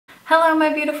Hello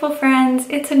my beautiful friends,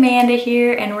 it's Amanda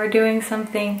here and we're doing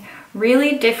something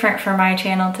really different for my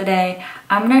channel today.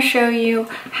 I'm going to show you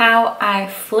how I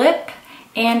flip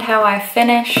and how I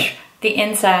finish the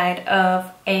inside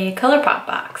of a ColourPop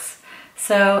box.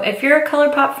 So if you're a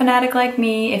ColourPop fanatic like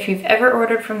me, if you've ever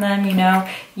ordered from them, you know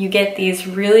you get these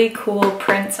really cool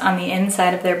prints on the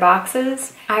inside of their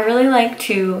boxes. I really like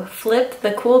to flip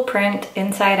the cool print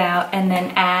inside out and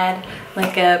then add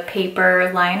like a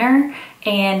paper liner.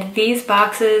 And these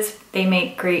boxes, they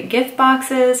make great gift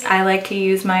boxes. I like to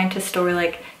use mine to store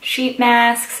like sheet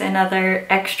masks and other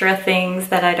extra things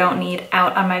that I don't need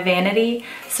out on my vanity.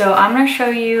 So I'm going to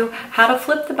show you how to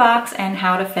flip the box and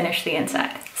how to finish the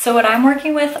inside. So what I'm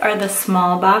working with are the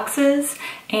small boxes,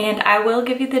 and I will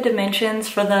give you the dimensions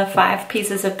for the 5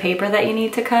 pieces of paper that you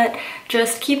need to cut.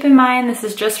 Just keep in mind this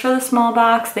is just for the small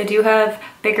box. They do have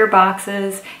bigger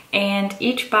boxes and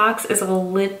each box is a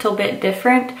little bit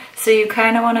different, so you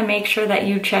kind of want to make sure that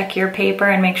you check your paper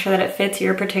and make sure that it fits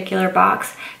your particular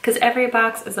box because every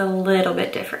box is a little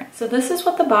bit different. So this is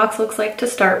what the box looks like to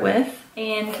start with,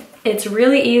 and it's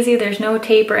really easy. There's no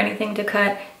tape or anything to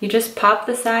cut. You just pop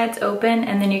the sides open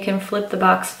and then you can flip the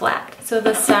box flat. So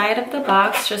the side of the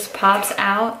box just pops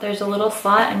out. There's a little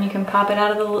slot and you can pop it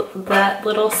out of that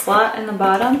little slot in the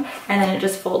bottom and then it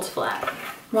just folds flat.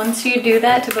 Once you do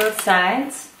that to both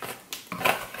sides,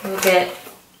 you'll get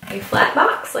a flat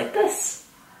box like this.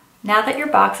 Now that your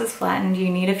box is flattened, you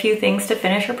need a few things to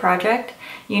finish your project.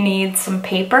 You need some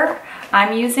paper.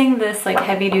 I'm using this like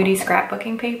heavy duty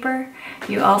scrapbooking paper.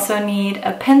 You also need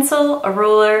a pencil, a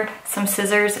ruler, some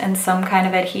scissors, and some kind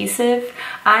of adhesive.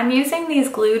 I'm using these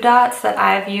glue dots that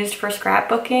I've used for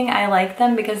scrapbooking. I like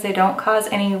them because they don't cause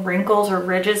any wrinkles or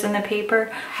ridges in the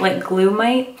paper like glue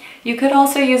might. You could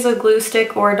also use a glue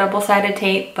stick or double-sided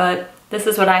tape, but this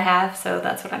is what I have, so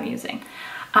that's what I'm using.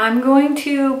 I'm going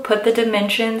to put the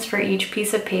dimensions for each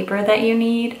piece of paper that you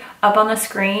need up on the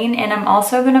screen, and I'm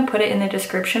also going to put it in the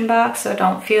description box, so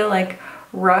don't feel like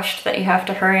rushed that you have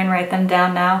to hurry and write them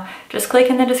down now. Just click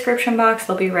in the description box,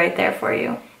 they'll be right there for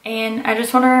you. And I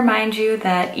just want to remind you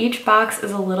that each box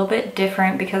is a little bit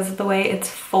different because of the way it's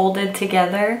folded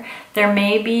together. There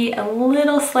may be a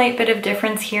little slight bit of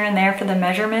difference here and there for the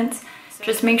measurements.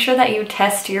 Just make sure that you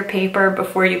test your paper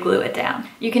before you glue it down.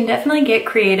 You can definitely get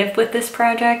creative with this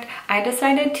project. I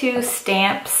decided to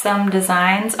stamp some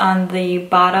designs on the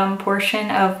bottom portion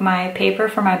of my paper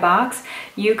for my box.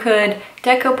 You could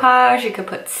decoupage, you could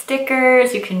put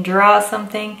stickers, you can draw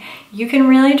something. You can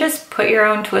really just put your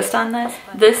own twist on this.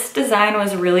 This design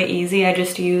was really easy. I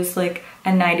just used like a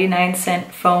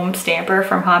 99-cent foam stamper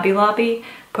from Hobby Lobby,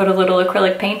 put a little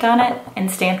acrylic paint on it,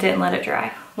 and stamped it and let it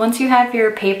dry. Once you have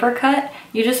your paper cut,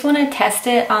 you just want to test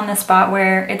it on the spot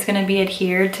where it's going to be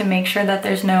adhered to make sure that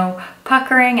there's no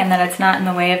puckering and that it's not in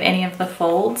the way of any of the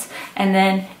folds. And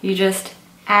then you just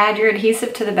add your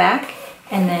adhesive to the back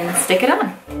and then stick it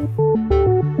on.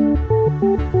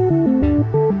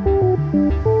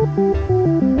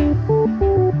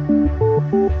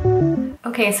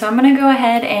 Okay, so I'm gonna go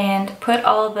ahead and put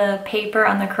all the paper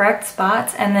on the correct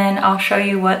spots, and then I'll show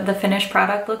you what the finished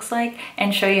product looks like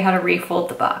and show you how to refold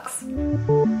the box.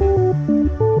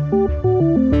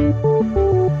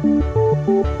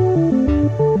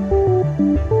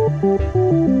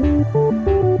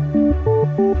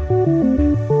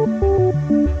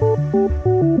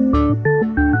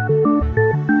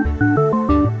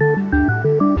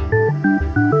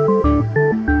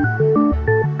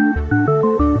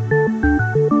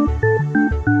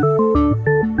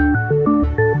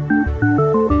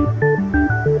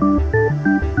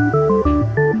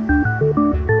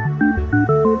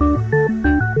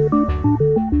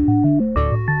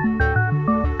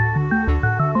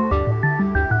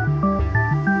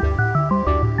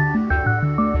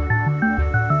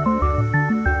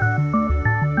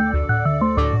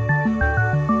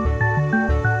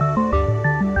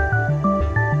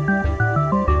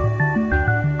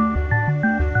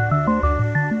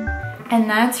 And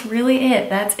that's really it.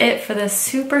 That's it for this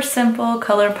super simple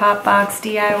ColourPop box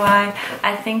DIY.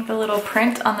 I think the little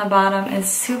print on the bottom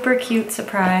is super cute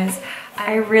surprise.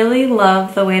 I really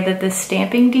love the way that this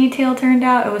stamping detail turned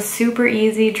out. It was super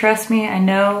easy, trust me. I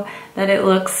know that it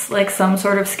looks like some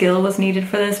sort of skill was needed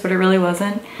for this, but it really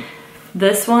wasn't.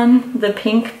 This one, the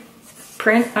pink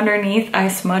print underneath, I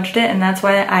smudged it, and that's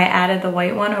why I added the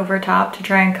white one over top to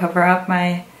try and cover up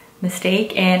my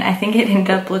mistake, and I think it ended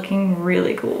up looking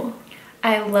really cool.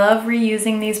 I love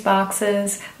reusing these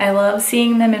boxes. I love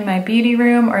seeing them in my beauty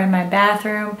room or in my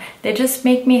bathroom. They just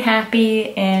make me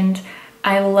happy, and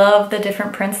I love the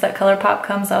different prints that ColourPop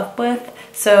comes up with.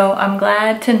 So I'm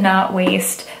glad to not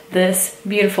waste this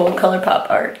beautiful ColourPop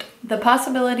art. The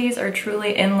possibilities are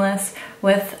truly endless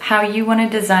with how you want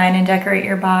to design and decorate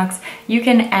your box. You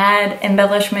can add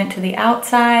embellishment to the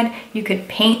outside, you could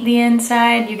paint the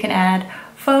inside, you can add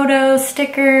photos,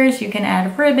 stickers, you can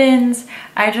add ribbons.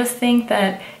 I just think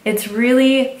that it's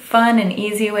really fun and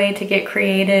easy way to get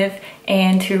creative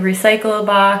and to recycle a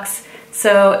box.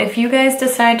 So if you guys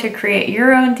decide to create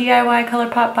your own DIY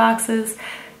ColourPop boxes,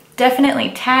 definitely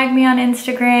tag me on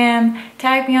Instagram,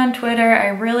 tag me on Twitter. I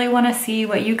really want to see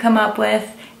what you come up with.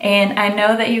 And I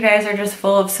know that you guys are just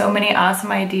full of so many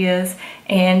awesome ideas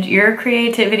and your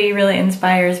creativity really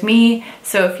inspires me.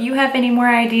 So if you have any more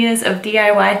ideas of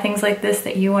DIY things like this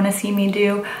that you want to see me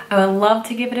do, I would love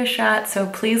to give it a shot. So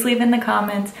please leave in the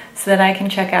comments so that I can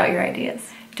check out your ideas.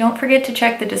 Don't forget to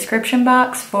check the description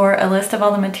box for a list of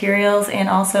all the materials and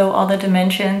also all the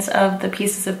dimensions of the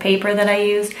pieces of paper that I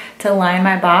used to line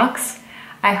my box.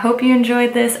 I hope you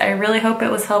enjoyed this. I really hope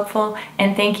it was helpful,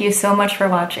 and thank you so much for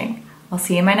watching. I'll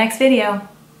see you in my next video.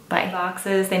 Bye.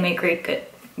 Boxes, they make great good.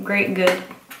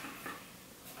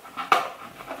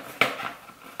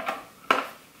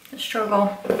 The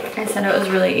struggle. I said it was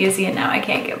really easy and now I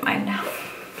can't get mine now.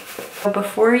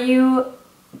 Before you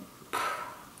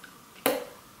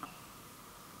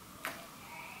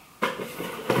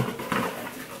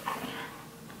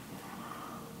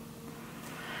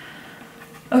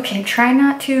okay, try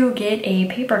not to get a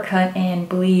paper cut and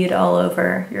bleed all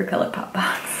over your ColourPop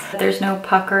box. There's no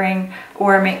puckering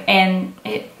or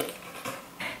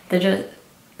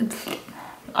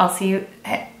I'll see you.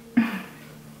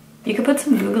 You could put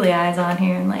some googly eyes on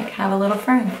here and like have a little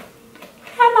friend.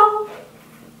 Hello.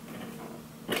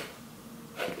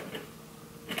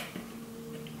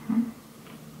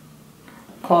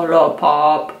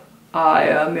 ColourPop, I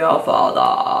am your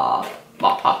father.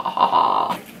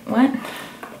 What?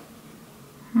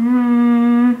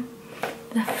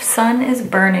 The sun is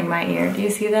burning my ear. Do you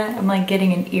see that? I'm like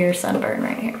getting an ear sunburn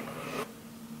right here.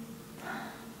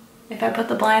 If I put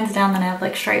the blinds down, then I have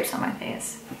like stripes on my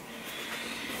face.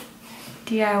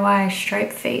 DIY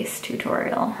stripe face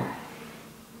tutorial.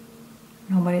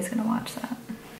 Nobody's gonna watch that.